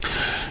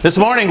This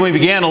morning we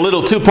began a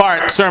little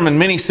two-part sermon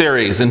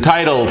mini-series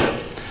entitled,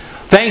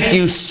 Thank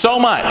You So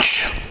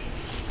Much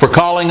for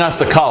Calling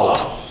Us a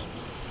Cult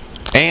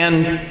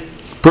and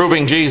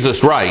Proving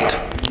Jesus Right.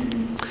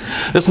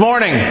 This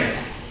morning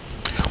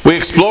we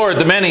explored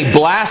the many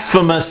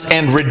blasphemous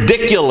and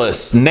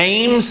ridiculous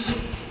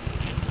names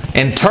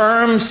and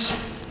terms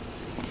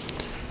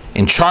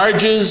and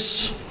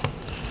charges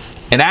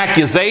and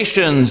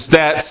accusations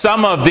that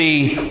some of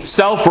the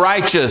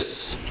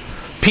self-righteous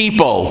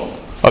people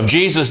of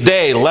Jesus'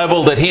 day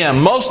leveled at him.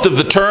 Most of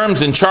the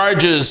terms and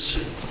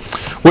charges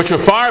which were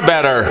far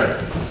better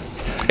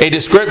a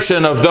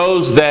description of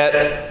those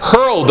that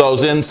hurled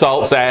those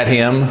insults at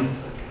him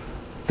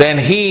than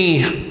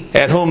he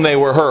at whom they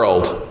were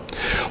hurled.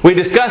 We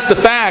discussed the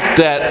fact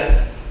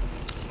that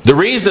the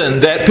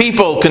reason that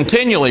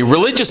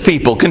religious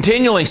people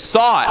continually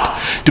sought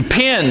to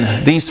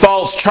pin these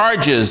false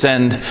charges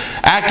and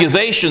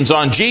accusations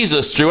on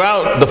Jesus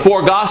throughout the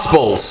four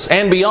Gospels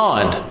and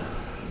beyond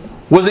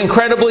was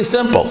incredibly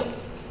simple.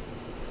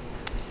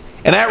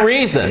 And that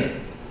reason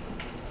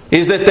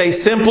is that they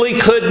simply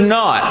could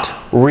not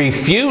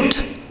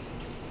refute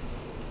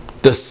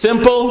the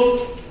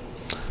simple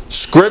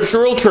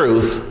scriptural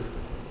truth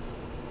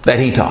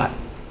that he taught.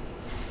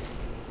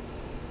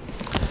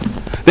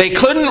 They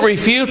couldn't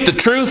refute the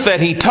truth that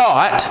he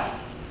taught,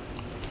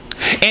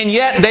 and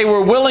yet they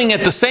were willing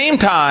at the same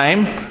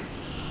time,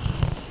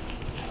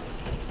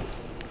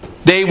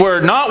 they were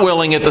not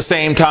willing at the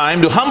same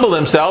time to humble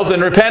themselves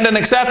and repent and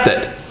accept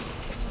it.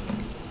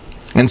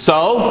 And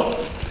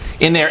so,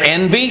 in their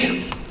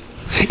envy,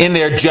 in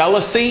their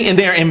jealousy, in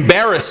their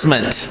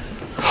embarrassment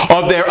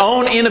of their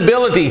own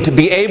inability to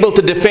be able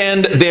to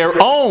defend their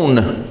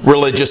own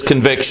religious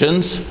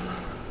convictions,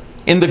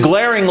 in the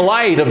glaring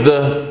light of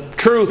the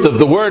truth of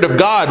the Word of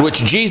God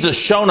which Jesus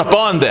shone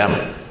upon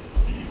them,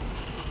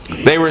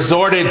 they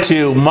resorted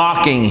to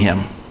mocking him,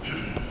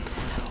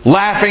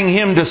 laughing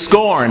him to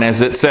scorn,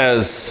 as it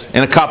says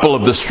in a couple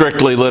of the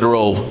strictly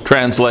literal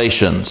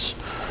translations,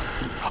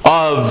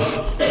 of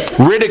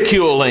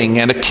ridiculing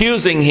and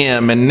accusing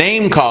him and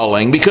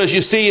name-calling. Because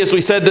you see, as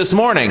we said this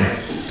morning,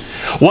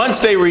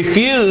 once they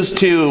refused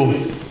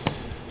to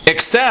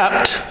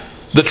accept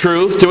the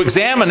truth, to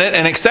examine it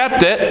and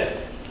accept it,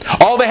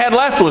 all they had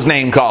left was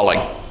name-calling.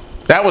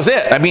 That was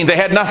it. They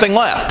had nothing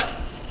left.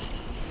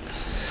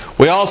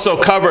 We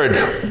also covered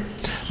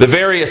the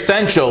very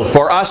essential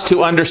for us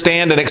to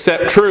understand and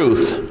accept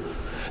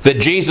truth that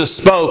Jesus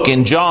spoke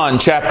in John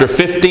chapter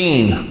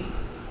 15,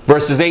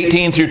 verses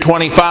 18 through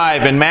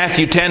 25, and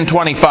Matthew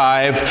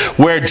 10:25,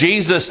 where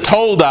Jesus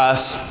told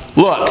us,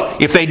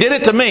 look, if they did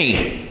it to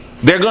me,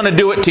 they're going to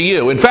do it to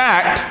you. In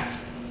fact,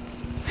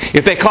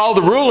 if they called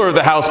the ruler of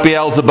the house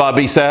Beelzebub,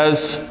 he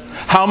says,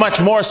 how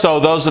much more so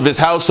those of his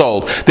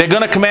household? They're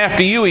going to come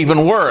after you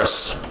even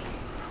worse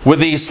with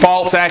these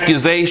false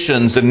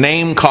accusations and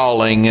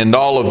name-calling and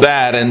all of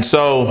that. And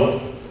so,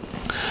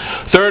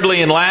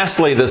 thirdly and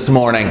lastly this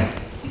morning,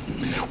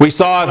 we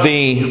saw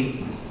the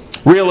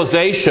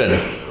realization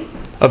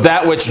of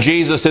that which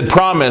Jesus had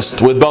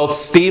promised with both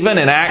Stephen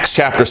in Acts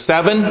chapter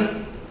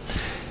 7,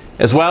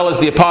 as well as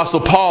the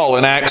Apostle Paul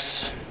in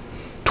Acts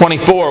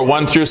 24,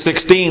 1 through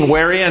 16,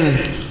 wherein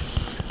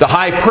the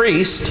high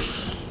priest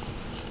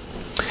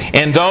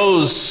and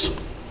those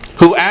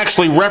who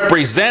actually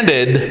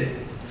represented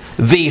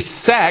the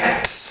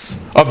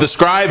sects of the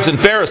scribes and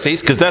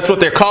Pharisees, because that's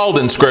what they're called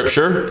in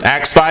Scripture,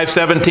 Acts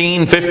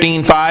 5:17,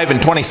 15:5,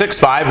 and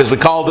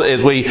 26:5,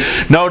 as we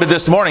noted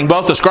this morning,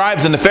 both the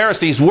scribes and the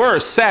Pharisees were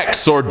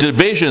sects or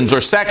divisions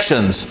or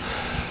sections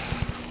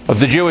of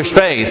the Jewish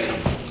faith.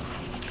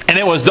 And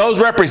it was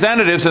those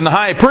representatives and the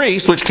high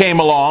priest which came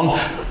along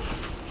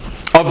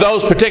of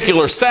those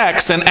particular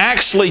sects and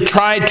actually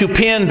tried to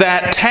pin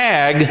that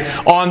tag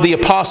on the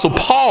Apostle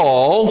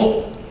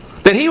Paul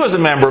that he was a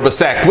member of a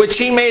sect, which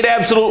he made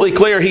absolutely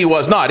clear he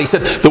was not. He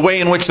said the way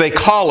in which they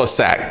call a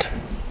sect.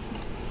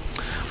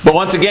 But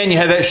once again, you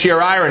had that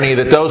sheer irony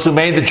that those who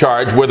made the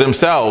charge were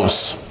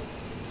themselves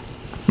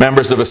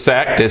members of a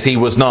sect, as he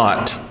was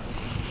not.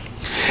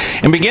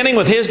 And beginning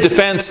with his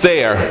defense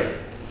there,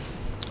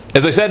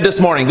 as I said this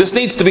morning, this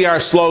needs to be our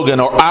slogan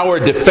or our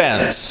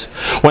defense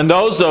when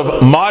those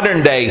of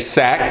modern day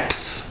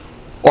sects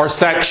or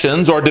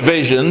sections or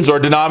divisions or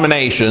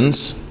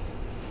denominations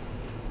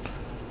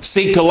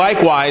seek to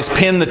likewise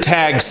pin the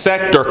tag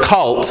sect or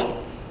cult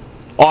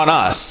on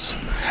us.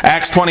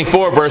 Acts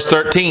 24 verse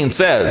 13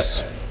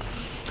 says,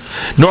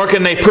 nor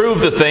can they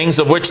prove the things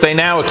of which they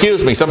now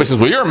accuse me. Somebody says,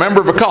 well, you're a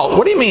member of a cult.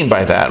 What do you mean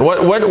by that?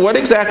 What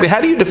exactly,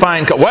 how do you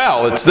define cult?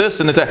 Well, it's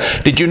this and it's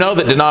that. Did you know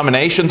that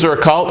denominations are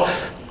a cult?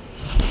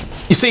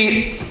 You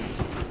see,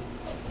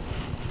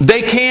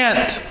 they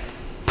can't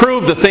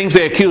prove the things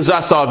they accuse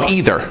us of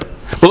either.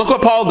 But look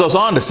what Paul goes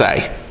on to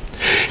say.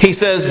 He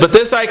says, but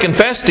this I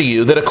confess to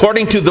you, that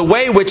according to the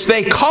way which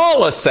they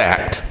call a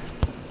sect.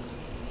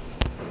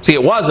 See,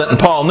 it wasn't, and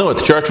Paul knew it.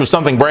 The church was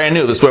something brand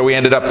new. That's where we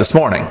ended up this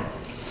morning.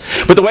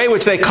 But the way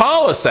which they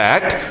call a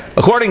sect,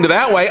 according to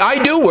that way,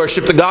 I do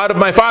worship the God of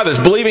my fathers,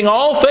 believing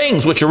all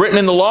things which are written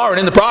in the law and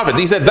in the prophets.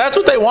 He said, if that's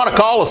what they want to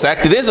call a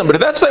sect, it isn't. But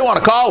if that's what they want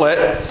to call it,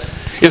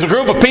 is a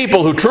group of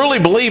people who truly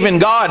believe in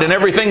God and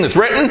everything that's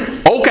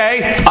written,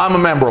 okay, I'm a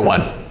member of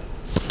one.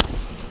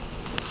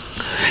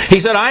 He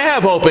said, I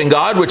have hope in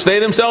God, which they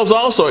themselves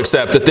also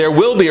accept, that there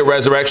will be a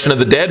resurrection of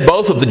the dead,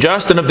 both of the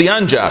just and of the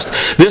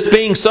unjust. This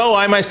being so,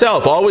 I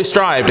myself always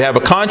strive to have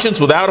a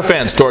conscience without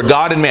offense toward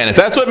God and men. If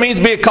that's what it means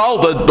to be a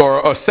cult,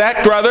 or a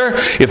sect rather,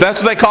 if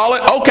that's what they call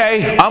it,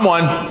 okay, I'm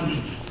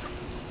one.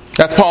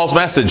 That's Paul's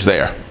message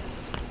there.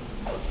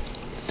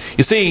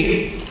 You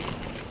see,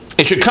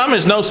 it should come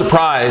as no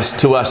surprise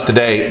to us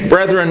today.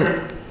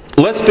 Brethren,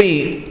 let's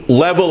be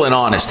level and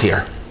honest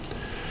here.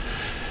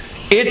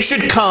 It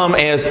should come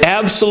as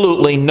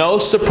absolutely no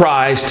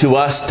surprise to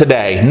us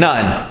today.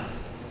 None.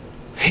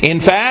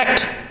 In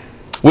fact,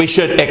 we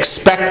should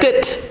expect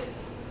it,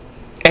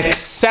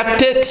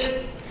 accept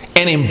it,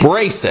 and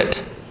embrace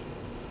it.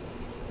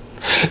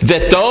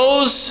 That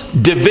those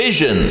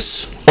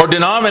divisions or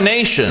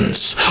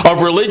denominations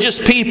of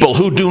religious people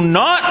who do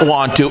not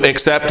want to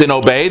accept and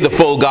obey the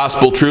full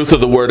gospel truth of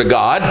the Word of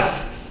God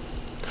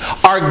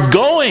are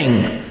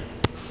going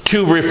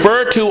to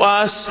refer to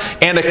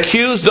us and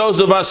accuse those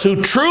of us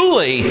who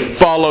truly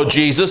follow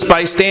Jesus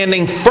by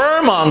standing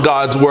firm on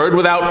God's Word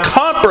without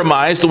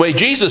compromise the way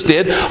Jesus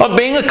did of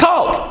being a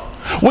cult.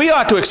 We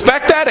ought to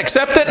expect that,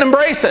 accept it, and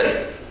embrace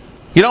it.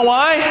 You know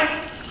why?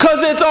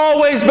 Because it's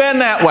always been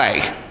that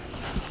way.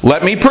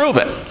 Let me prove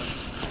it.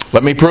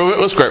 Let me prove it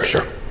with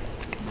Scripture.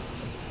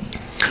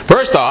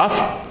 First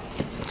off,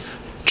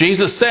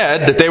 Jesus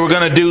said that they were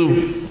going to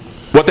do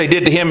what they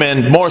did to him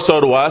and more so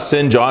to us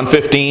in John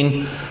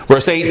 15,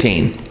 verse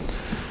 18.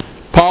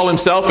 Paul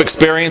himself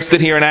experienced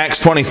it here in Acts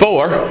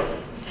 24.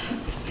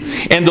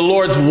 And the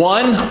Lord's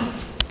one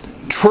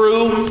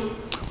true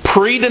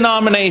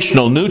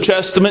pre-denominational New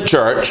Testament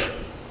church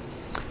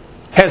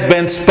has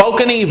been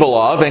spoken evil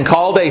of and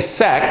called a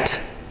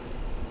sect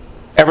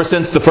ever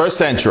since the first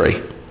century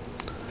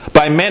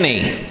by many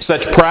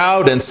such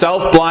proud and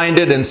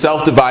self-blinded and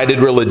self-divided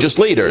religious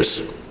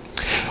leaders.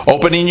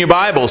 Opening your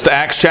Bibles to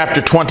Acts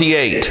chapter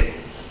 28,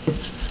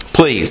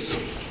 please.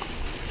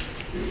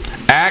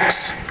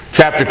 Acts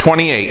chapter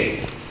 28.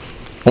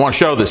 I want to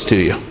show this to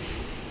you.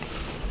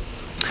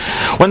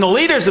 When the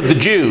leaders of the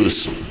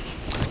Jews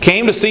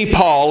came to see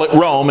Paul at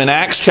Rome in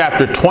Acts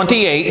chapter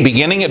 28,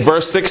 beginning at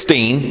verse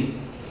 16,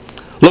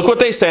 look what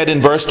they said in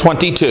verse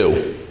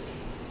 22.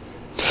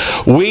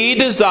 We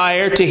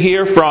desire to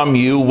hear from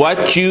you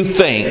what you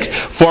think,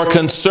 for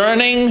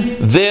concerning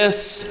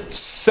this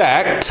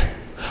sect,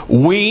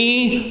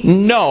 we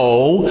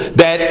know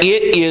that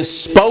it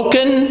is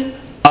spoken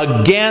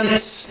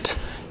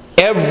against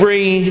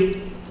everywhere.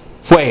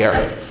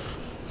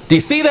 Do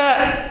you see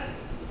that?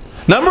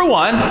 Number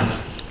one,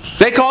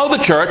 they call the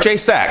church a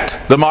sect,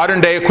 the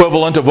modern day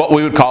equivalent of what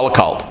we would call a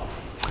cult.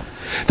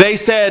 They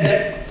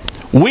said,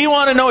 we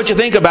want to know what you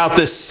think about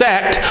this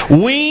sect.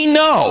 We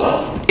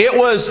know. It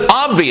was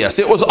obvious.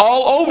 It was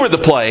all over the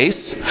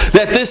place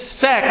that this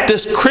sect,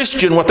 this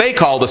Christian, what they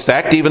called a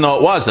sect, even though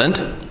it wasn't,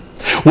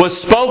 was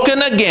spoken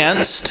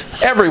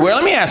against everywhere.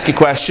 Let me ask you a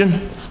question.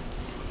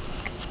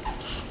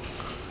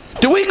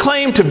 Do we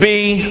claim to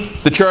be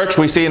the church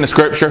we see in the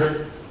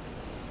Scripture?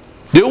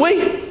 Do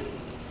we?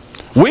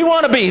 We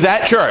want to be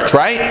that church,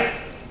 right?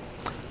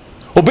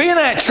 Well, being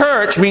that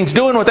church means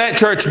doing what that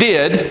church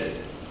did,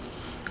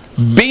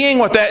 being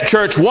what that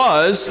church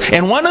was,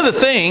 and one of the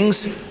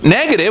things,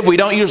 negative, we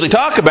don't usually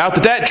talk about,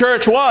 that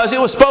church was, it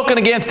was spoken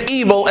against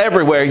evil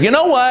everywhere. You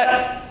know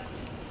what?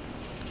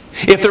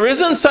 If there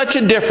isn't such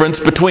a difference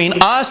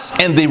between us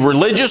and the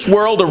religious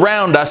world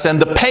around us and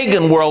the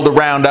pagan world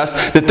around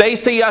us, that they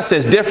see us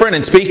as different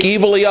and speak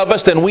evilly of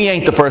us, then we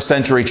ain't the first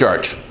century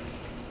church.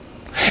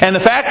 And the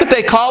fact that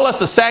they call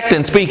us a sect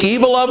and speak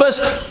evil of us,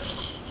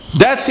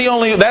 that's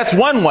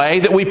one way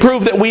that we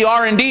prove that we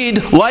are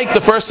indeed like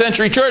the first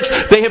century church.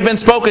 They have been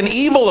spoken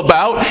evil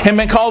about and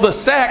been called a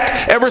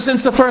sect ever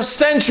since the first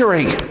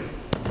century.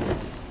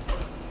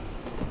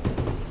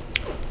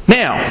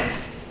 Now,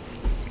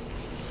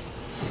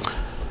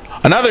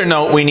 another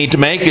note we need to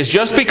make is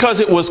just because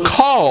it was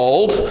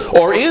called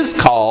or is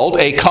called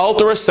a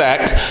cult or a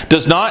sect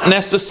does not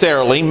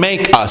necessarily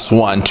make us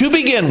one. To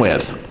begin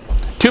with,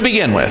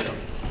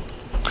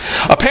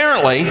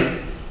 apparently,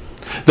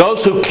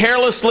 those who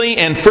carelessly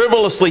and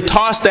frivolously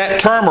tossed that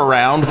term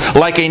around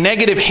like a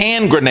negative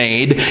hand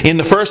grenade in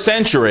the first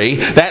century,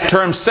 that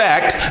term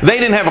sect, they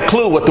didn't have a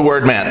clue what the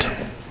word meant.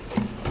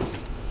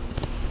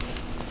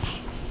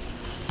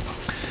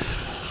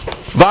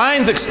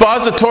 Vine's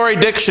Expository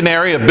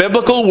Dictionary of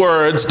Biblical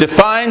Words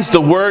defines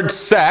the word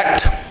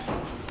sect,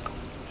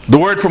 the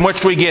word from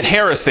which we get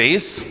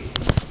heresies,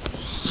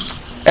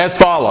 as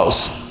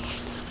follows.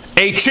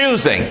 A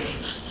choosing,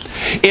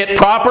 It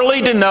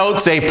properly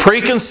denotes a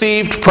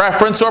preconceived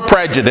preference or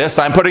prejudice.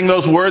 I'm putting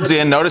those words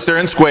in. Notice they're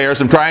in squares.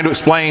 I'm trying to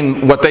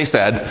explain what they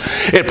said.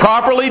 It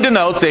properly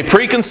denotes a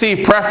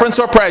preconceived preference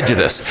or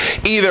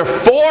prejudice, either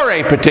for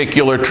a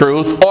particular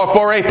truth or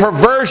for a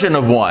perversion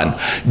of one,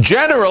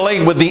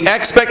 generally with the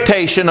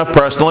expectation of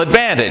personal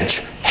advantage.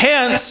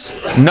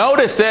 Hence,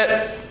 notice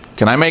it.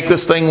 Can I make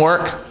this thing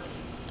work?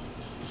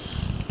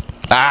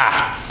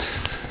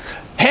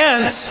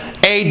 Hence,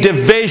 a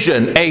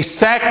division. A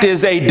sect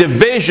is a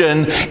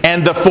division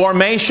and the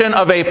formation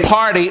of a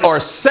party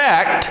or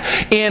sect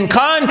in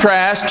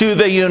contrast to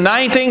the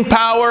uniting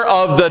power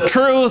of the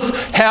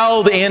truth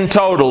held in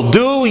total.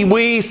 Do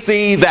we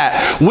see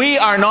that? We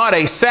are not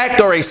a sect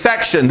or a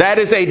section. That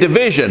is a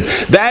division.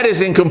 That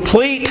is in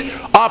complete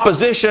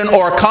opposition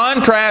or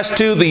contrast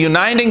to the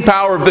uniting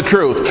power of the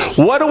truth.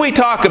 What do we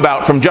talk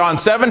about from John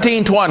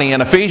 17:20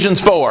 and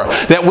Ephesians 4?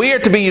 That we are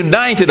to be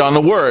united on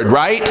the Word,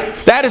 right?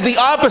 That is the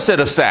opposite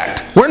of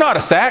sect. We're not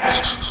a sect.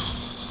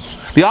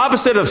 The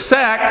opposite of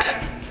sect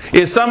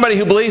is somebody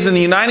who believes in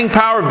the uniting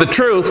power of the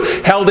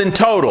truth held in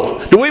total.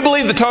 Do we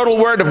believe the total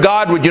Word of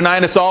God would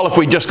unite us all if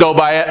we just go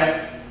by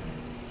it?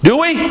 Do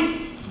we?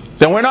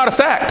 Then we're not a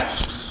sect.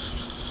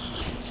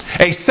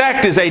 A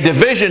sect is a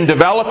division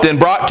developed and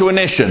brought to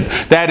ignition.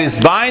 That is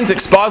Vine's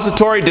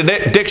Expository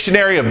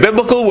Dictionary of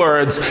Biblical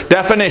Words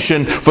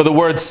definition for the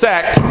word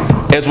sect,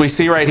 as we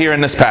see right here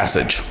in this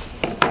passage.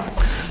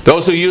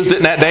 Those who used it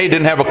in that day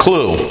didn't have a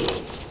clue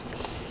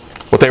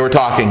what they were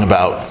talking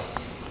about.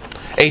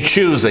 A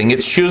choosing.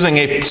 It's choosing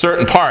a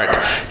certain part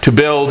to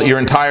build your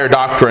entire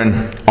doctrine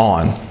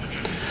on.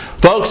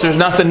 Folks, there's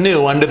nothing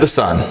new under the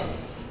sun.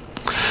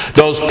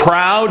 Those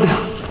proud,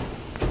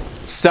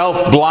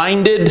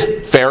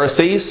 self-blinded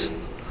Pharisees,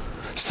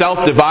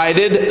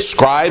 self-divided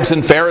scribes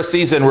and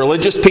Pharisees and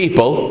religious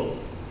people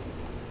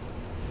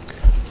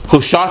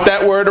who shot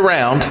that word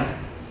around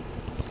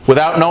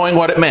without knowing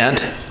what it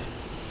meant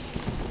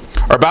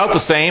are about the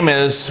same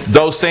as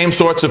those same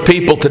sorts of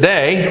people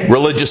today,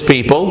 religious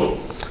people,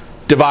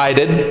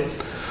 divided,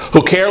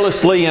 who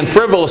carelessly and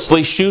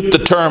frivolously shoot the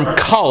term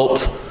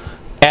cult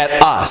at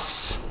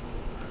us.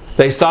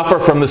 They suffer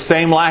from the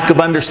same lack of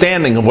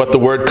understanding of what the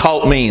word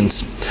cult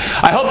means.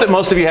 I hope that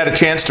most of you had a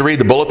chance to read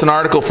the bulletin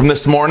article from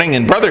this morning,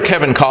 and Brother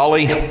Kevin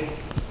Colley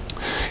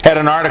had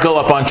an article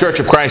up on Church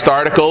of Christ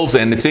articles,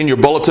 and it's in your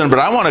bulletin, but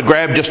I want to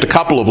grab just a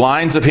couple of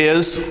lines of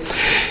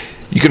his.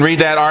 You can read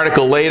that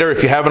article later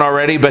if you haven't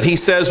already, but he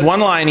says, one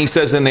line he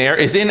says in there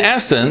is, in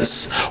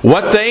essence,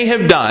 what they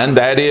have done,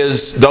 that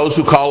is, those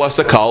who call us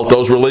a cult,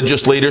 those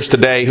religious leaders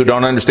today who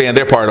don't understand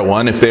they're part of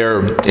one, if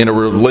they're in a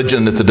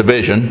religion that's a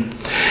division.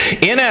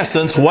 In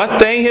essence, what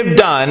they have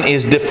done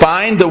is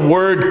define the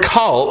word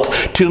cult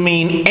to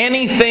mean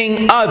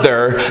anything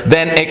other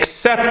than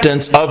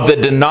acceptance of the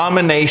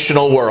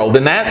denominational world.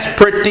 And that's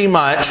pretty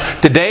much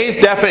today's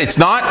definition. It's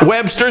not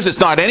Webster's, it's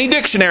not any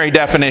dictionary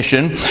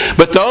definition,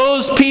 but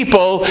those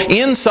people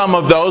in some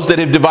of those that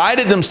have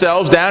divided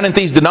themselves down into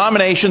these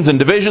denominations and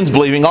divisions,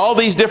 believing all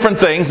these different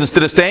things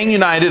instead of staying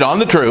united on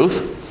the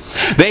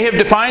truth, they have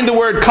defined the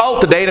word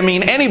cult today to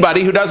mean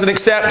anybody who doesn't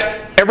accept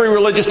every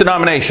religious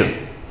denomination.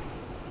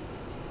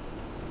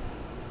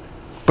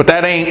 But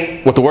that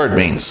ain't what the word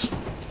means.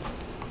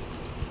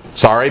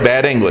 Sorry,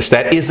 bad English.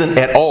 That isn't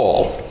at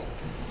all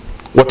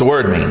what the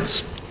word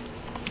means.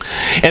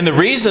 And the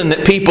reason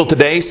that people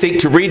today seek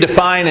to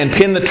redefine and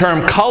pin the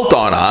term cult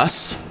on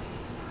us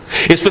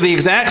is for the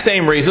exact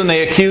same reason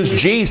they accused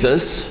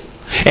Jesus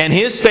and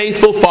his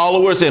faithful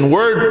followers and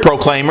word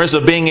proclaimers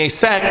of being a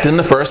sect in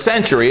the first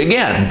century.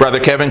 Again, Brother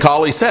Kevin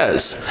Colley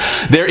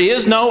says, there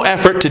is no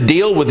effort to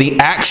deal with the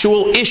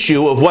actual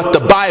issue of what the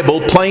Bible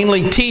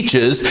plainly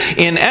teaches.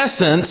 In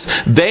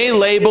essence, they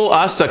label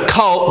us a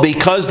cult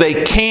because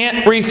they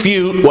can't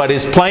refute what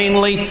is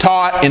plainly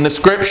taught in the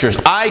Scriptures.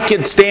 I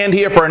could stand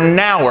here for an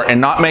hour and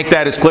not make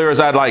that as clear as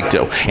I'd like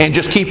to, and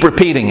just keep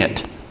repeating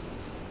it.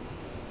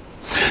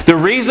 The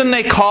reason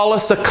they call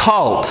us a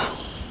cult,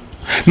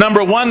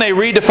 number one, they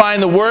redefine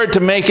the word to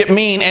make it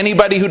mean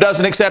anybody who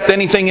doesn't accept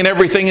anything and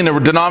everything in the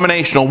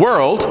denominational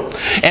world.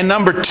 And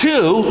number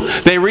two,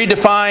 they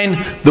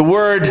redefine the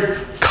word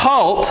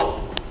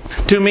cult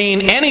to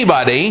mean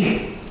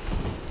anybody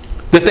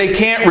that they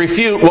can't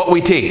refute what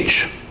we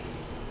teach.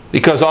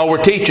 Because all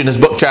we're teaching is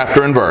book,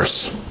 chapter, and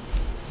verse.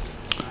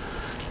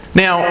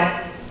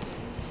 Now,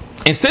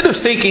 instead of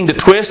seeking to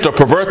twist or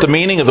pervert the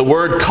meaning of the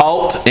word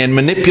cult and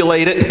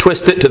manipulate it and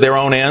twist it to their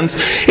own ends,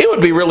 it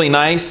would be really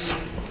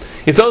nice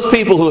if those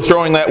people who are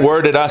throwing that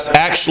word at us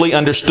actually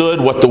understood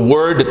what the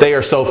word that they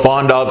are so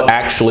fond of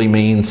actually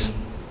means.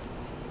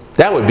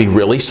 That would be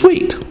really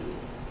sweet.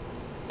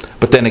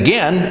 But then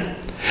again,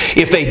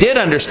 if they did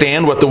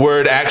understand what the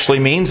word actually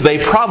means,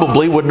 they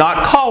probably would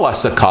not call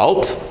us a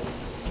cult.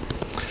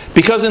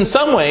 Because in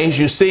some ways,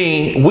 you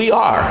see, we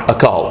are a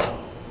cult.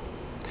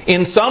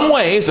 In some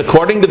ways,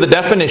 according to the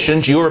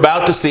definitions you are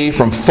about to see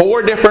from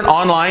 4 different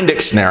online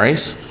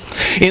dictionaries,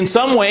 in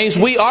some ways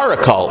we are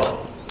a cult.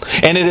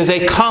 And it is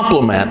a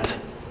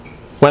compliment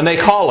when they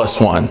call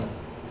us one.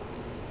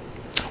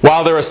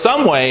 While there are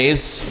some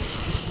ways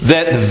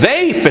that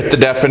they fit the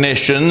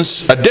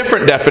definitions, a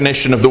different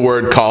definition of the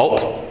word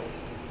cult,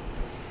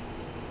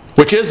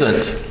 which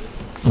isn't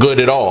good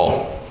at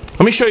all.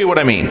 Let me show you what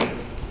I mean.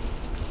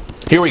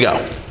 Here we go.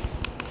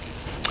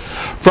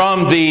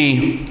 From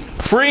the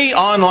Free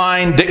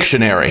Online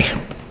Dictionary,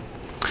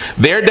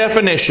 their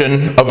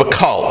definition of a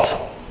cult.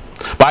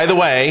 By the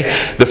way,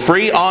 the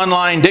Free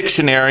Online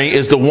Dictionary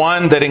is the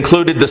one that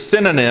included the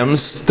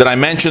synonyms that I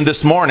mentioned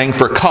this morning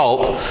for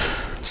cult: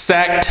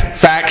 sect,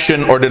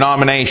 faction, or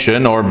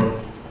denomination, or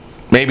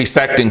maybe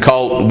sect and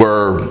cult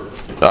were,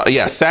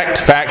 sect,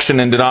 faction,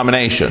 and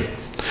denomination.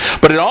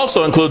 But it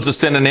also includes the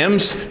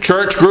synonyms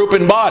church, group,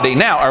 and body.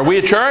 Now, are we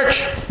a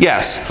church?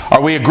 Yes.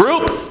 Are we a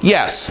group?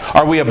 Yes.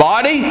 Are we a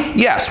body?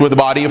 Yes, we're the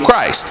body of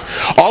Christ.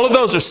 All of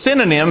those are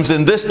synonyms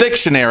in this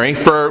dictionary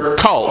for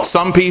cult.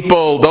 Some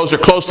people, those are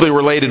closely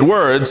related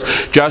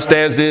words, just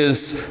as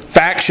is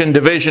faction,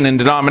 division, and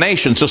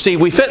denomination. So see,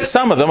 we fit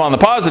some of them on the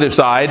positive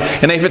side,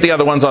 and they fit the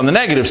other ones on the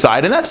negative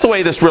side. And that's the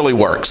way this really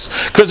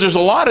works, because there's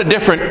a lot of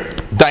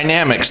different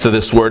dynamics to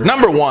this word.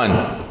 Number one,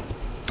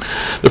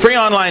 the Free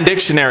Online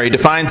Dictionary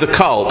defines a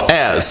cult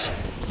as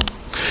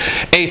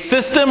a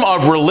system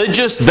of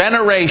religious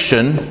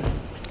veneration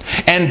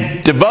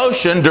and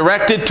devotion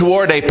directed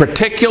toward a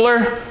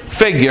particular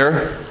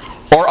figure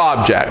or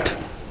object.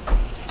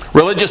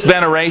 Religious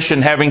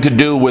veneration having to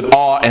do with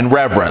awe and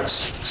reverence.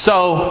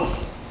 So,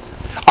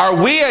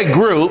 are we a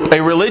group, a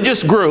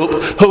religious group,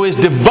 who is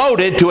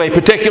devoted to a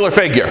particular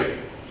figure?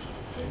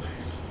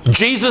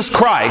 Jesus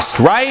Christ,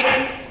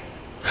 right?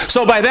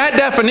 So by that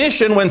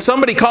definition, when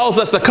somebody calls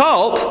us a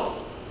cult,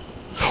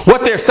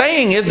 what they're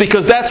saying is,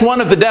 because that's one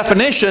of the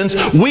definitions,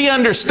 we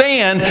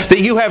understand that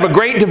you have a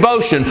great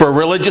devotion for a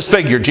religious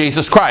figure,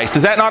 Jesus Christ.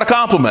 Is that not a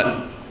compliment?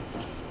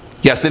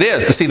 Yes, it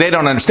is. But see, they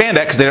don't understand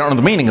that because they don't know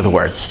the meaning of the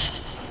word.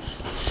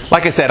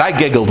 Like I said, I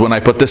giggled when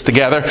I put this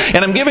together.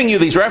 And I'm giving you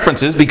these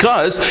references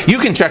because you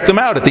can check them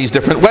out at these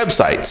different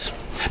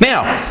websites.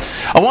 Now,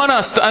 I want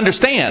us to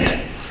understand,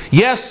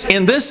 yes,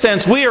 in this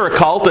sense, we are a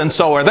cult and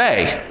so are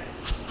they.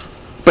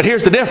 But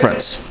here's the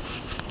difference.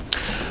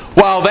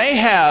 While they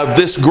have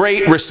this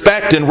great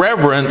respect and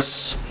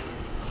reverence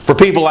for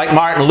people like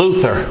Martin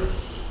Luther,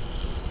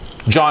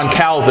 John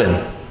Calvin,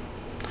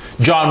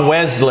 John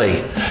Wesley,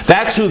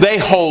 that's who they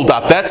hold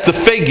up. That's the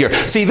figure.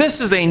 See,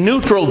 this is a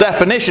neutral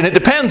definition. It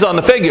depends on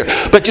the figure.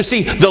 But you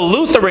see, the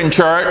Lutheran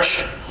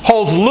Church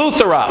holds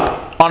Luther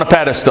up on a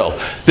pedestal.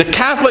 The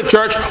Catholic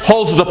Church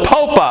holds the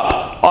Pope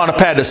up on a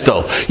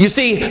pedestal. You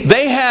see,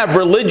 they have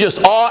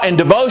religious awe and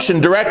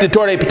devotion directed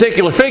toward a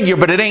particular figure,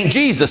 but it ain't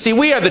Jesus. See,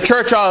 we are the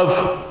Church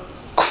of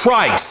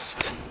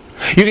Christ.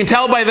 You can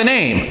tell by the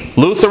name,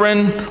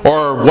 Lutheran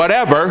or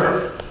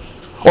whatever,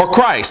 or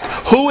Christ.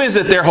 Who is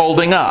it they're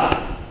holding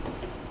up?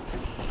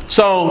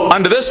 So,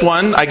 under this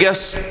one, I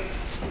guess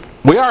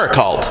we are a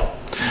cult.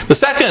 The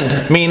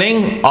second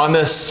meaning on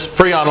this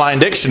Free Online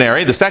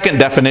Dictionary, the second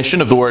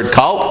definition of the word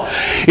cult,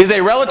 is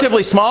a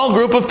relatively small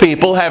group of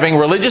people having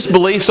religious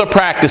beliefs or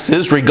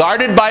practices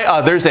regarded by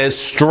others as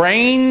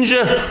strange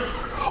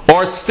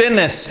or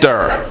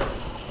sinister.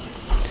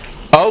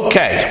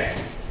 Okay,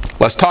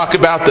 let's talk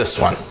about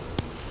this one.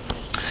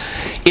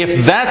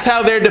 If that's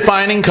how they're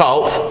defining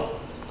cult,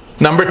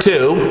 number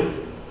two,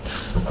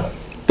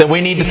 then we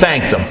need to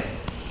thank them.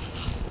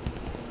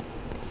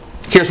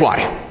 Here's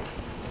why.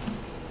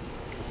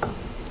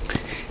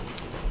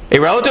 A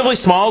relatively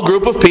small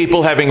group of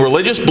people having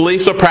religious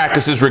beliefs or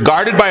practices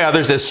regarded by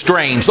others as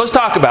strange. Let's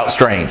talk about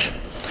strange.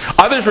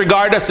 Others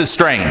regard us as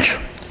strange.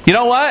 You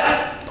know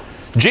what?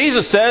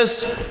 Jesus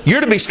says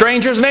you're to be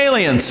strangers and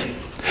aliens.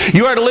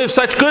 You are to live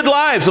such good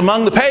lives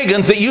among the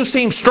pagans that you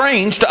seem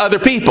strange to other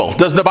people.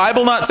 Does the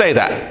Bible not say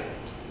that?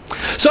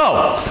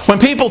 So, when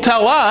people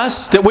tell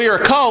us that we are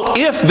a cult,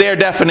 if their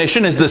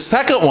definition is the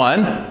second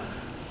one,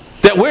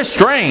 that we're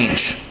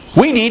strange,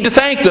 we need to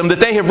thank them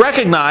that they have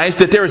recognized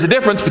that there is a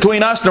difference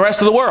between us and the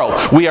rest of the world.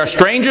 We are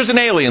strangers and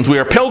aliens. We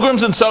are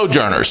pilgrims and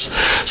sojourners.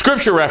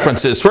 Scripture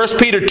references, 1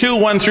 Peter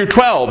 2, 1 through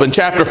 12, and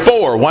chapter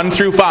 4, 1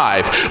 through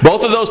 5.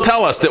 Both of those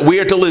tell us that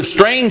we are to live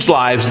strange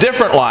lives,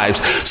 different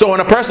lives. So when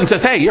a person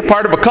says, hey, you're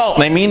part of a cult,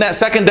 and they mean that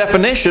second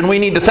definition, we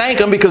need to thank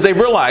them because they've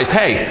realized,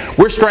 hey,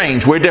 we're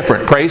strange, we're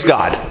different. Praise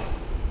God.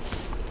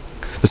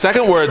 The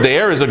second word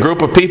there is a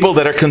group of people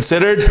that are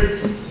considered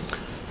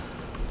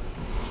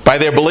by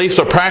their beliefs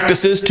or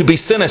practices to be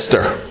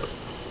sinister.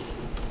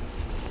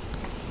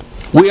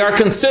 We are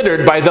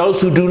considered by those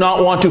who do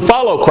not want to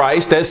follow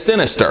Christ as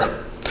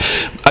sinister.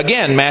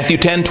 Again, Matthew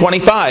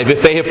 10:25,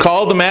 if they have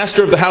called the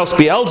master of the house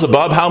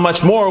Beelzebub, how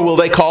much more will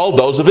they call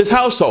those of his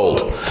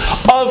household?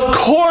 Of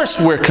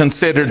course we're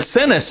considered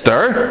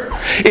sinister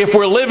if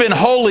we're living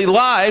holy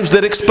lives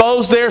that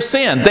expose their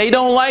sin. They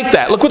don't like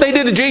that. Look what they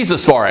did to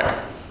Jesus for it.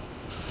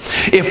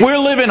 If we're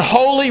living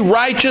holy,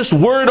 righteous,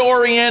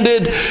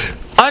 word-oriented,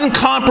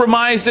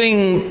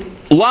 uncompromising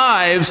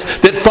lives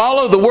that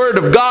follow the Word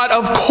of God,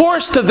 of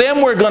course to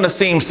them we're going to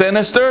seem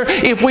sinister.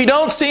 If we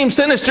don't seem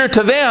sinister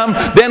to them,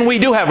 then we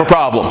do have a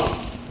problem.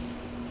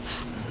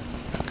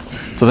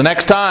 So the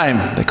next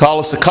time they call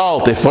us a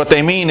cult, if what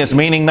they mean is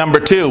meaning number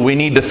 2, we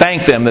need to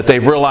thank them that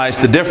they've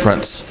realized the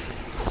difference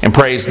and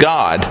praise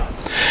God.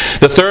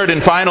 The third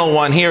and final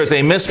one here is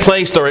a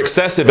misplaced or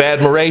excessive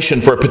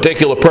admiration for a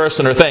particular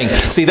person or thing.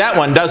 See, that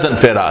one doesn't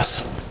fit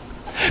us.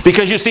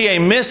 Because you see,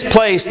 a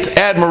misplaced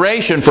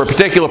admiration for a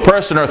particular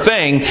person or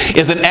thing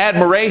is an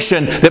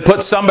admiration that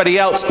puts somebody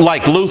else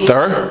like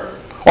Luther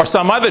or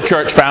some other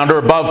church founder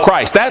above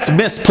Christ. That's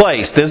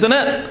misplaced, isn't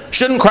it?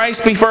 Shouldn't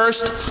Christ be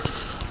first?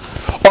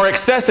 Or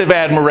excessive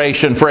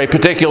admiration for a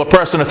particular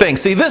person or thing.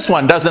 See, this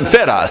one doesn't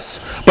fit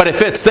us, but it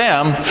fits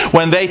them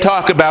when they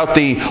talk about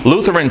the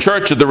Lutheran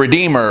Church of the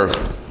Redeemer.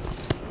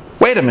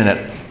 Wait a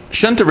minute.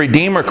 Shouldn't the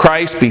Redeemer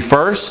Christ be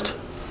first?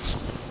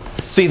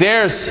 See,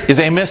 theirs is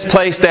a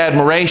misplaced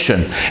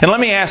admiration. And let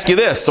me ask you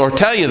this, or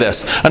tell you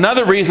this.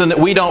 Another reason that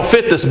we don't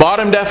fit this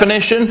bottom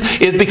definition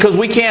is because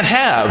we can't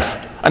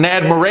have an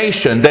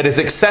admiration that is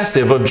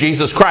excessive of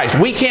Jesus Christ.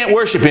 We can't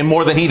worship Him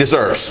more than He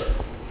deserves.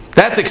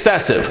 That's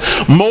excessive.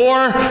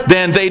 More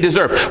than they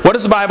deserve. What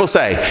does the Bible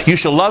say? You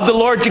shall love the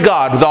Lord your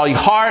God with all your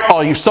heart,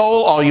 all your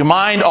soul, all your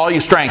mind, all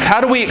your strength. How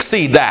do we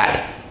exceed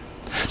that?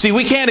 See,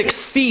 we can't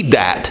exceed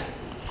that.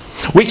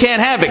 We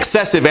can't have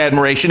excessive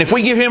admiration. If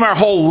we give Him our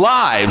whole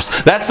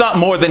lives, that's not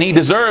more than He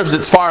deserves,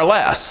 it's far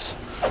less.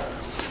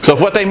 So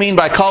if what they mean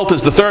by cult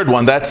is the third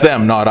one, that's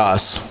them, not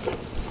us.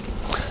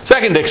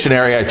 Second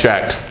dictionary I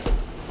checked.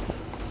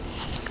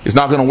 It's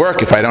not going to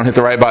work if I don't hit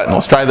the right button.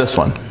 Let's try this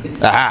one.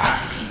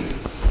 Aha!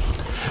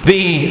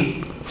 The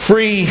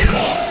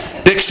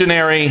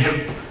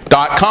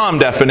freedictionary.com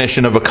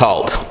definition of a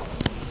cult.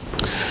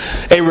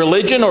 A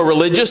religion or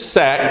religious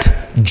sect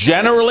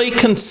generally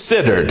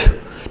considered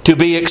to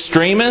be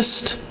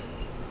extremist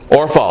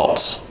or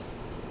false.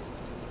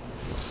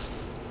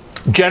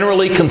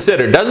 Generally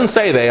considered. Doesn't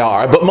say they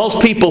are, but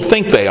most people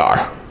think they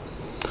are.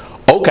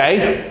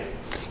 Okay.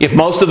 If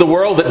most of the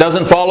world that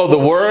doesn't follow the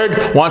Word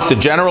wants to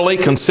generally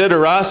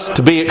consider us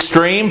to be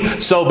extreme,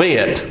 so be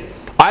it.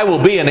 I will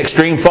be an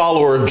extreme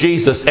follower of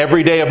Jesus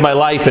every day of my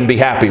life and be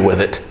happy with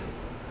it.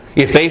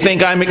 If they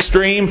think I'm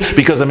extreme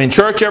because I'm in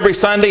church every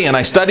Sunday and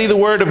I study the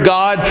Word of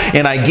God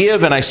and I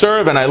give and I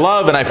serve and I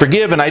love and I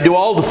forgive and I do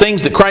all the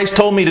things that Christ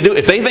told me to do,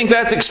 if they think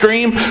that's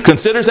extreme,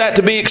 considers that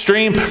to be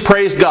extreme,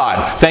 praise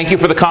God. Thank you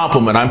for the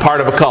compliment. I'm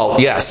part of a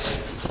cult.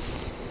 Yes.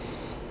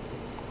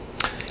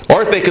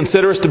 Or if they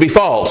consider us to be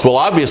false. Well,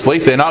 obviously,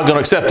 if they're not going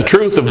to accept the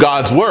truth of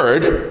God's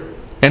Word,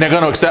 and they're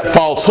going to accept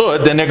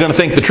falsehood, then they're going to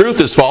think the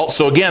truth is false.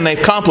 So again,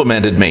 they've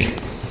complimented me.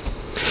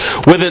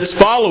 With its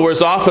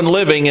followers often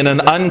living in an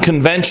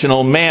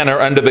unconventional manner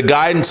under the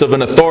guidance of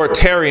an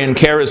authoritarian,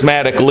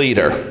 charismatic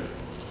leader.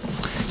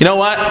 You know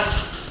what?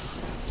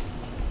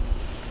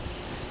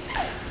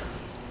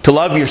 To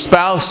love your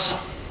spouse,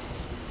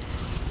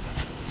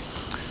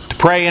 to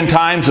pray in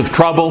times of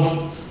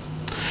trouble,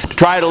 to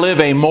try to live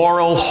a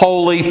moral,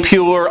 holy,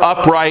 pure,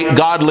 upright,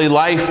 godly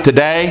life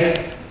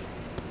today.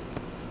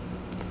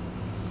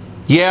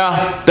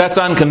 Yeah, that's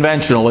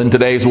unconventional in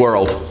today's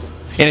world.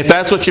 And if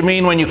that's what you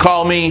mean when you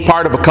call me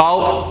part of a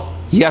cult,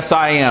 yes,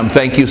 I am.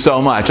 Thank you so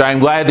much. I'm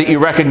glad that you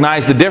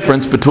recognize the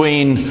difference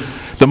between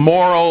the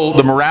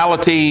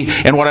morality,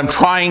 and what I'm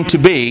trying to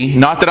be.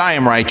 Not that I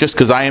am righteous,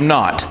 because I am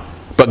not.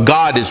 But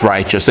God is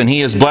righteous, and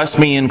He has blessed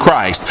me in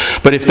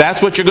Christ. But if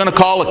that's what you're going to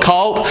call a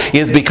cult,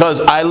 is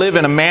because I live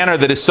in a manner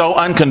that is so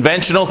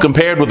unconventional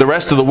compared with the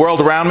rest of the world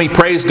around me,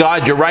 praise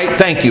God, you're right.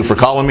 Thank you for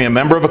calling me a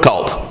member of a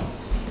cult.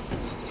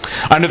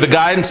 Under the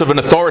guidance of an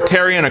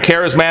authoritarian or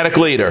charismatic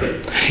leader.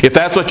 If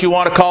that's what you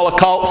want to call a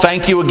cult,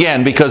 thank you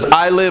again, because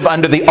I live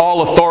under the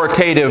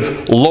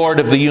all-authoritative Lord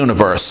of the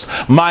universe.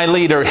 My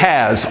leader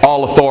has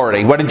all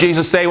authority. What did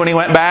Jesus say when He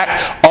went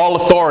back? All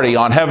authority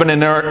on heaven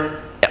and earth,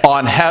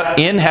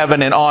 in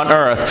heaven and on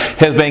earth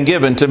has been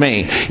given to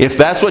me. If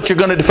that's what you're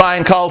going to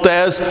define cult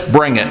as,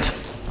 bring it.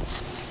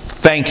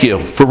 Thank you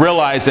for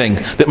realizing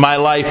that my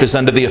life is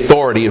under the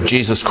authority of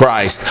Jesus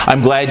Christ.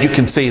 I'm glad you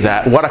can see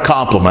that. What a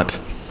compliment.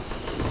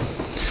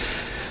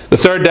 The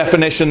second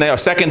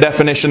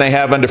definition they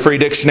have under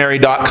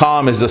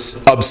freedictionary.com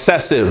is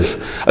obsessive,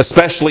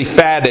 especially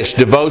faddish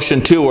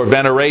devotion to or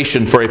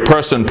veneration for a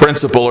person,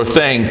 principle, or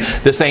thing.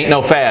 This ain't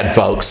no fad,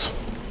 folks.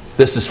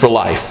 This is for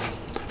life.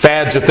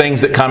 Fads are things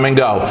that come and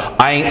go.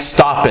 I ain't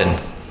stopping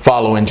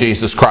following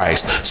Jesus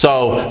Christ.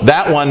 So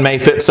that one may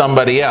fit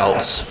somebody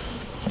else,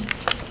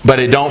 but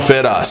it don't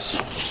fit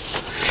us.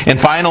 And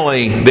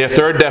finally, their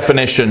third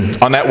definition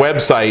on that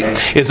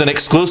website is an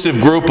exclusive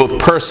group of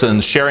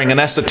persons sharing an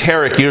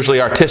esoteric,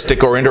 usually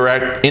artistic or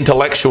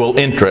intellectual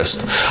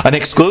interest. An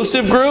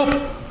exclusive group?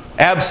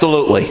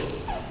 Absolutely.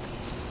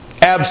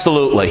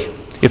 Absolutely.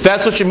 If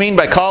that's what you mean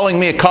by calling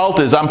me a cult,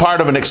 is I'm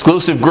part of an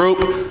exclusive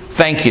group,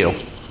 thank you.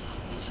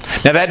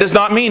 Now that does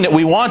not mean that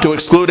we want to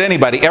exclude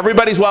anybody.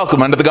 Everybody's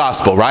welcome under the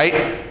gospel,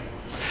 right?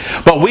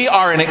 But we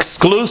are an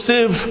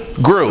exclusive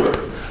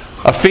group.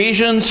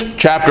 Ephesians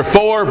chapter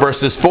 4,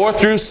 verses 4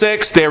 through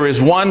 6, there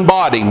is one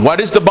body. What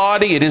is the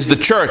body? It is the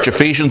church.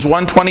 Ephesians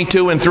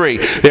 1:22 and 3.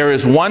 There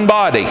is one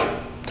body,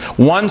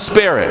 one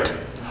Spirit,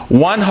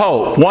 one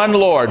hope, one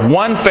Lord,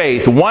 one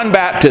faith, one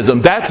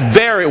baptism. That's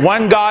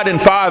one God and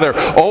Father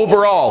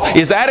overall.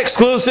 Is that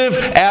exclusive?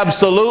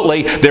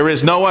 Absolutely. There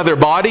is no other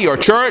body or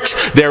church.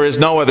 There is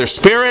no other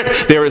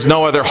Spirit. There is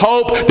no other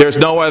hope. There's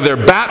no other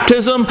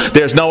baptism.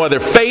 There's no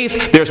other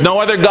faith. There's no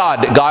other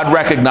God that God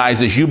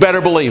recognizes. You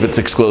better believe it's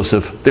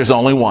exclusive. There's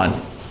only one.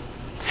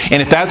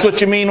 And if that's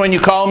what you mean when you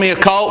call me a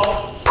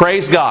cult,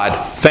 praise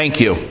God. Thank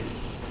you.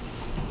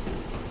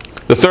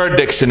 The third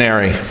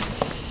dictionary.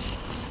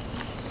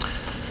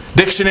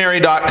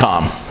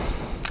 Dictionary.com.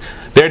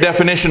 Their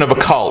definition of a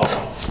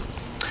cult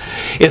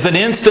is an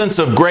instance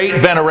of great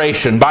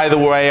veneration. By the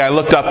way, I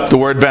looked up the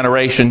word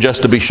veneration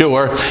just to be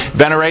sure.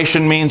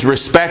 Veneration means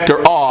respect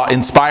or awe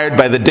inspired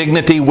by the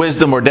dignity,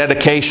 wisdom, or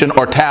dedication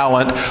or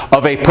talent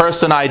of a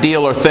person,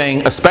 ideal, or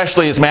thing,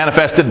 especially as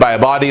manifested by a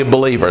body of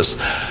believers.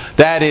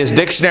 That is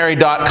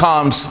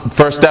Dictionary.com's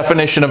first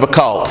definition of a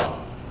cult.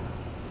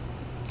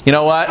 You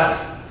know what?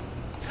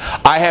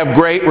 I have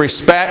great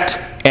respect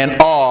and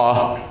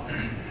awe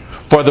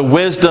for the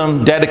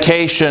wisdom,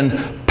 dedication,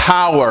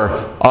 power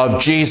of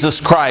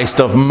Jesus Christ,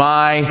 of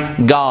my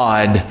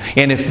God.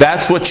 And if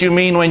that's what you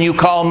mean when you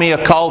call me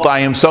a cult, I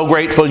am so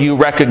grateful you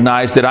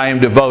recognize that I am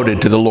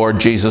devoted to the Lord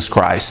Jesus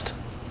Christ.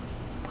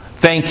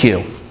 Thank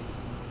you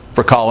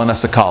for calling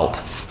us a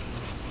cult.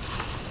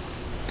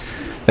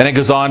 Then it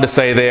goes on to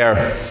say there,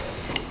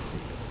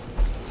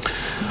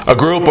 a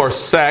group or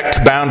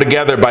sect bound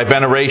together by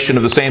veneration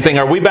of the same thing.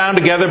 Are we bound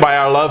together by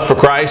our love for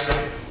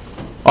Christ?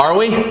 Are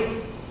we?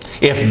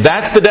 If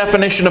that's the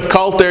definition of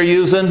cult they're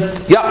using,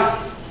 yep.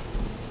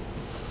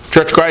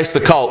 Church of Christ, the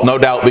cult, no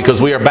doubt,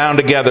 because we are bound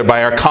together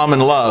by our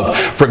common love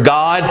for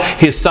God,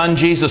 His Son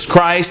Jesus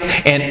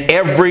Christ, and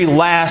every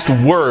last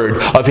word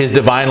of His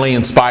divinely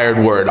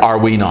inspired word. Are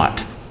we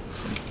not?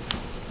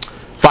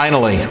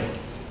 Finally,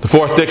 the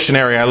fourth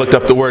dictionary I looked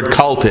up the word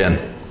cult in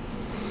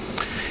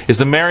is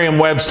the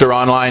Merriam-Webster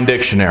Online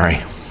Dictionary.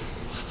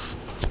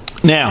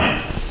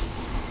 Now,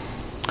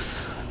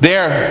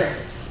 their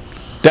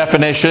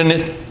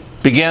definition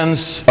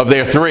begins of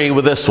their three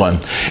with this one.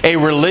 A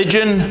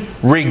religion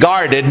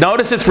regarded,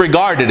 notice it's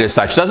regarded as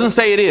such. It doesn't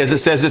say it is, it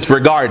says it's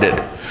regarded.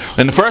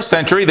 In the first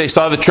century, they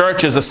saw the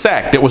church as a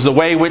sect. It was the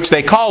way which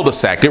they called a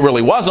sect. It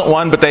really wasn't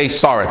one, but they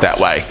saw it that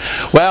way.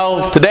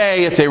 Well,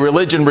 today it's a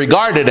religion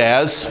regarded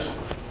as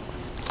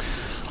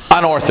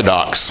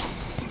unorthodox.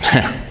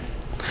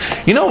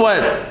 You know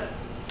what?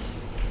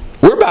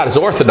 We're about as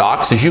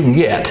orthodox as you can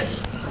get.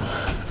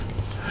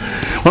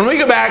 When we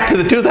go back to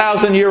the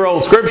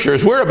 2,000-year-old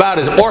scriptures, we're about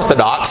as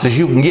orthodox as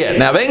you can get.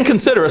 Now, they can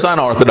consider us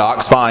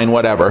unorthodox, fine,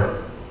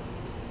 whatever.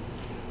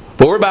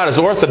 But we're about as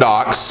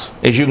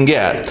orthodox as you can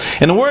get.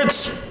 And the word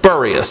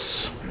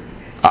spurious,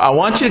 I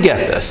want you to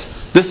get this.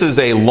 This is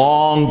a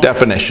long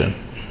definition.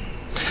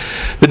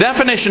 The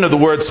definition of the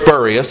word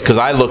spurious, because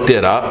I looked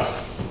it up,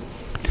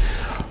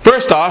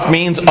 first off,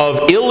 means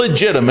of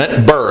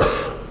illegitimate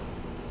birth.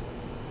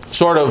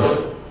 Sort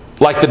of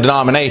like the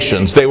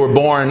denominations. They were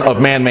born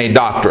of man-made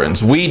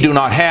doctrines. We do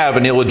not have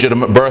an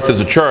illegitimate birth as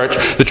a church.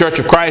 The Church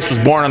of Christ was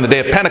born on the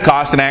day of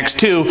Pentecost in Acts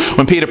 2.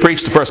 When Peter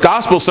preached the first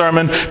gospel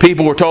sermon,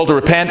 people were told to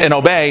repent and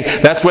obey.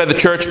 That's where the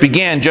church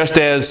began, just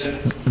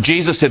as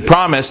Jesus had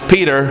promised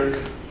Peter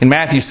in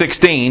Matthew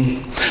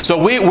 16.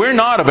 So we're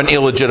not of an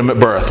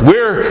illegitimate birth.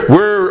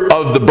 We're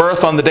of the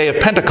birth on the day of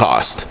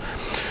Pentecost.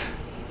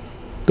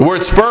 The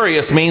word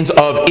spurious means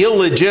of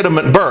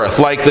illegitimate birth,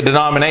 like the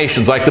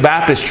denominations, like the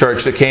Baptist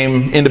church that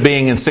came into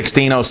being in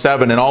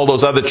 1607 and all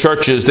those other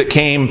churches that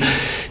came,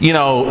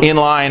 in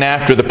line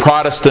after the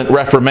Protestant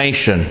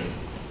Reformation.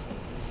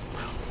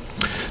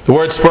 The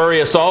word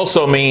spurious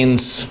also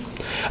means,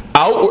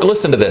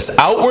 listen to this,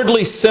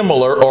 outwardly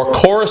similar or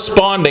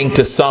corresponding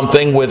to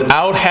something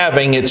without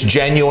having its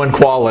genuine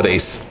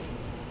qualities.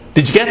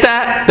 Did you get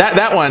that?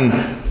 That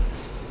one.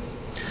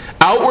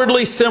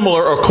 Outwardly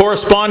similar or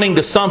corresponding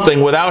to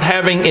something without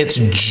having its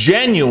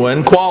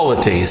genuine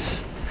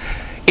qualities.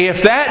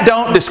 If that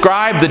don't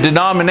describe the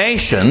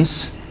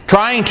denominations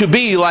trying to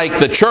be like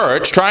the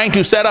church, trying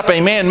to set up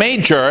a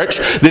man-made church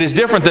that is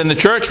different than the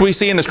church we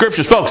see in the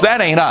Scriptures, folks,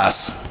 that ain't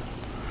us.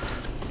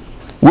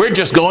 We're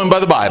just going by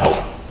the Bible.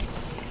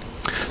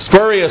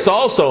 Spurious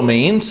also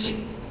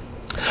means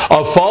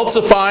of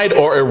falsified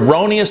or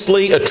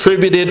erroneously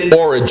attributed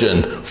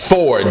origin,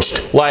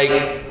 forged,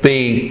 like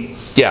the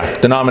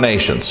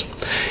denominations.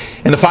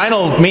 And the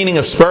final meaning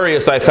of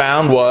spurious I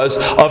found was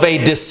of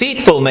a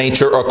deceitful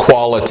nature or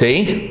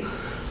quality,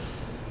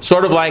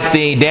 sort of like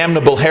the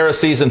damnable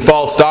heresies and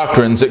false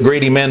doctrines that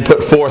greedy men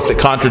put forth that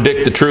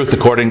contradict the truth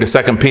according to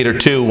 2 Peter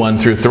 2, 1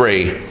 through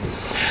 3.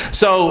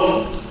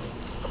 So,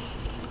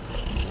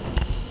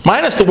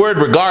 minus the word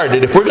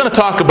regarded, if we're going to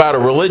talk about a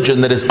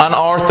religion that is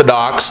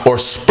unorthodox or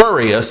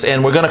spurious,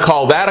 and we're going to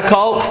call that a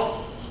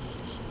cult,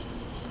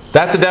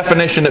 that's a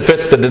definition that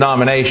fits the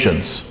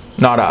denominations,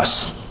 not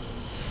us.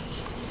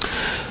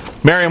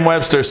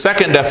 Merriam-Webster's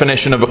second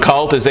definition of a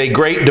cult is a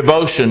great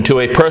devotion to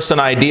a person,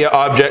 idea,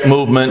 object,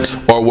 movement,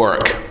 or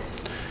work.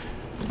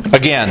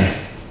 Again,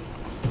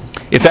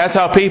 if that's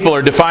how people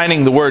are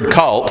defining the word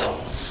cult,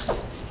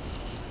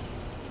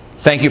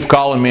 Thank you for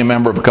calling me a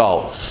member of a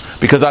cult.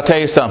 Because I'll tell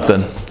you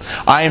something.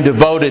 I am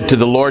devoted to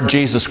the Lord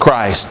Jesus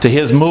Christ, to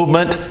His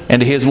movement and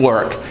to His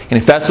work. And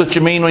if that's what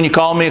you mean when you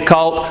call me a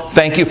cult,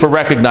 thank you for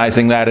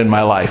recognizing that in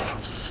my life.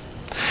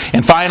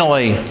 And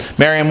finally,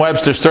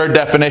 Merriam-Webster's third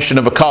definition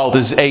of a cult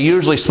is a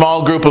usually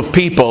small group of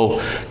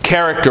people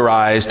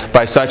characterized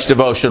by such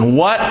devotion.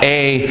 What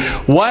a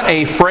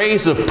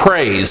phrase of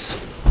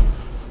praise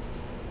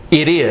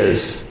it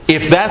is,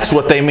 if that's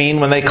what they mean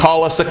when they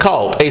call us a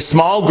cult. A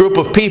small group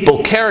of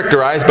people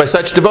characterized by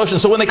such devotion.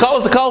 So when they call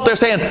us a cult, they're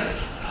saying,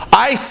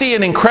 I see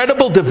an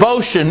incredible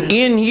devotion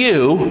in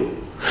you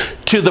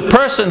to the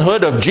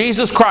personhood of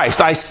Jesus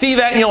Christ. I see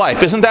that in your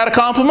life. Isn't that a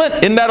compliment?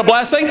 Isn't that a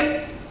blessing?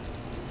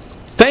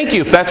 Thank you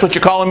if that's what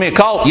you're calling me a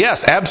cult.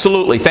 Yes,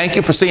 absolutely. Thank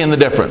you for seeing the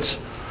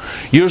difference.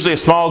 Usually a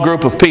small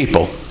group of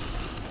people.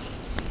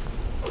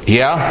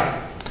 Yeah?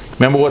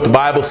 Remember what the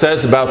Bible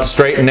says about the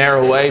straight and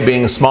narrow way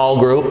being a small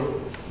group?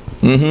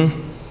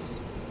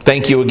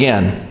 Thank you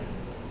again.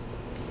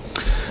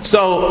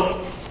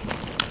 So,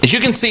 as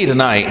you can see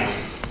tonight,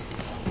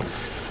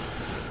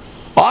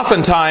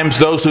 oftentimes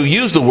those who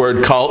use the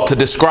word cult to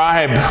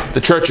describe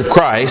the Church of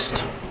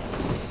Christ,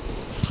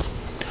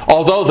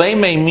 although they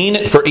may mean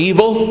it for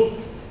evil,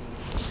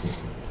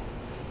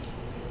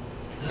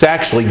 it's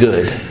actually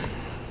good.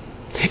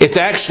 It's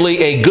actually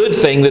a good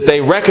thing that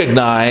they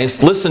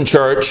recognize, listen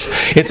church,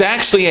 it's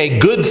actually a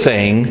good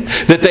thing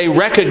that they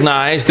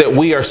recognize that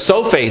we are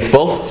so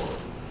faithful,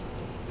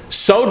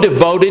 so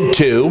devoted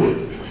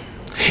to,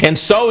 and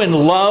so in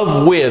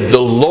love with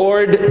the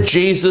Lord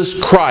Jesus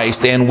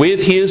Christ and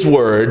with His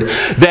Word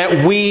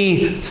that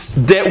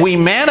we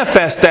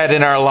manifest that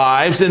in our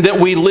lives, and that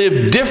we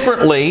live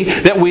differently,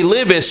 that we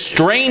live as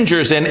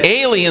strangers and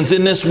aliens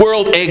in this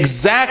world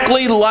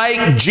exactly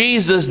like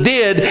Jesus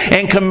did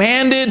and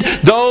commanded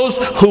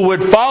those who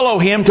would follow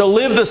Him to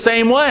live the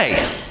same way.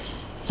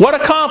 What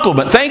a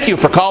compliment. Thank you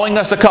for calling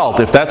us a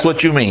cult, if that's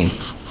what you mean.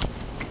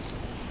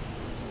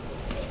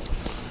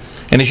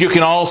 And as you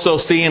can also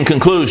see in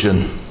conclusion,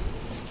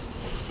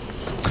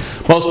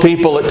 most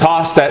people that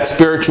toss that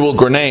spiritual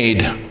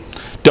grenade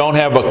don't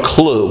have a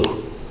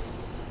clue.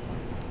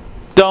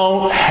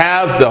 Don't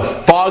have the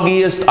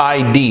foggiest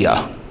idea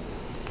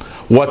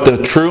what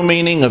the true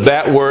meaning of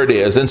that word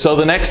is. And so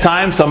the next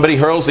time somebody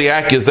hurls the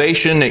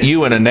accusation at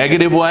you in a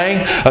negative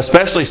way,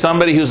 especially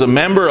somebody who's a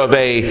member of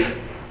a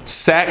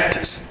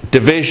sect,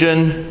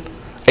 division,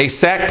 a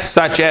sect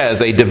such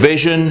as a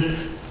division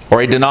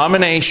or a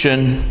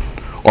denomination,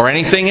 or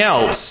anything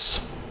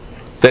else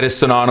that is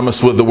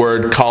synonymous with the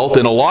word cult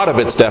in a lot of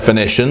its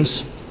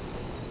definitions,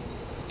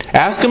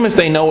 ask them if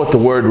they know what the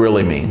word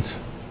really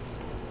means.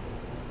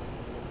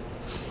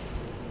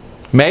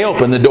 May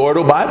open the door to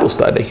a Bible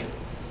study.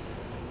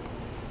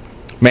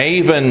 May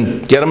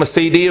even get them a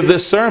CD of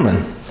this sermon.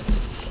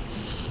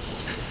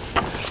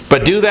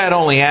 But do that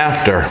only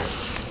after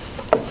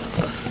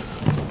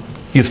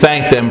you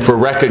thank them for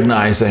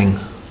recognizing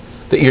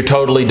that you're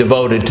totally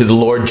devoted to the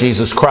Lord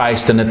Jesus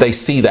Christ and that they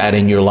see that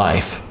in your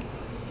life.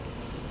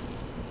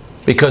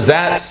 Because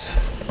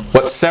that's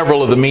what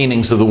several of the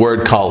meanings of the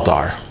word cult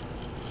are.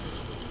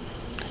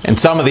 And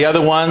some of the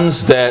other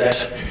ones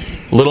that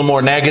a little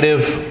more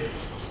negative,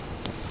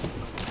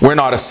 we're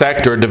not a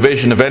sect or a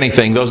division of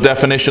anything. Those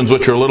definitions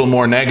which are a little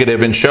more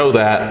negative and show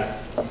that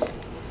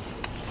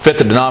fit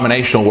the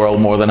denominational world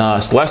more than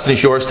us. The lesson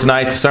is yours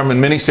tonight. The sermon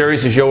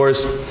mini-series is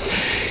yours.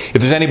 If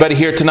there's anybody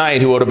here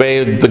tonight who would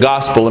obey the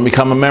gospel and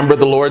become a member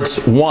of the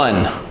Lord's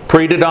one,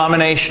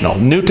 pre-denominational,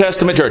 New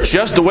Testament church,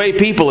 just the way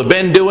people have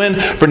been doing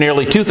for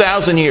nearly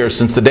 2,000 years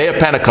since the day of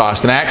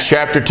Pentecost in Acts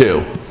chapter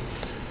 2.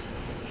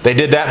 They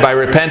did that by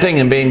repenting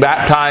and being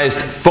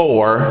baptized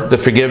for the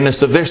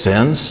forgiveness of their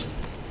sins.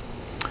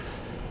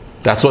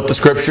 That's what the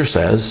Scripture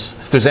says.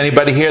 If there's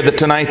anybody here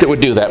tonight that would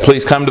do that,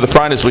 please come to the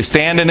front as we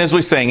stand and as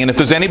we sing. And if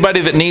there's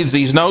anybody that needs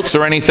these notes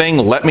or anything,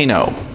 let me know.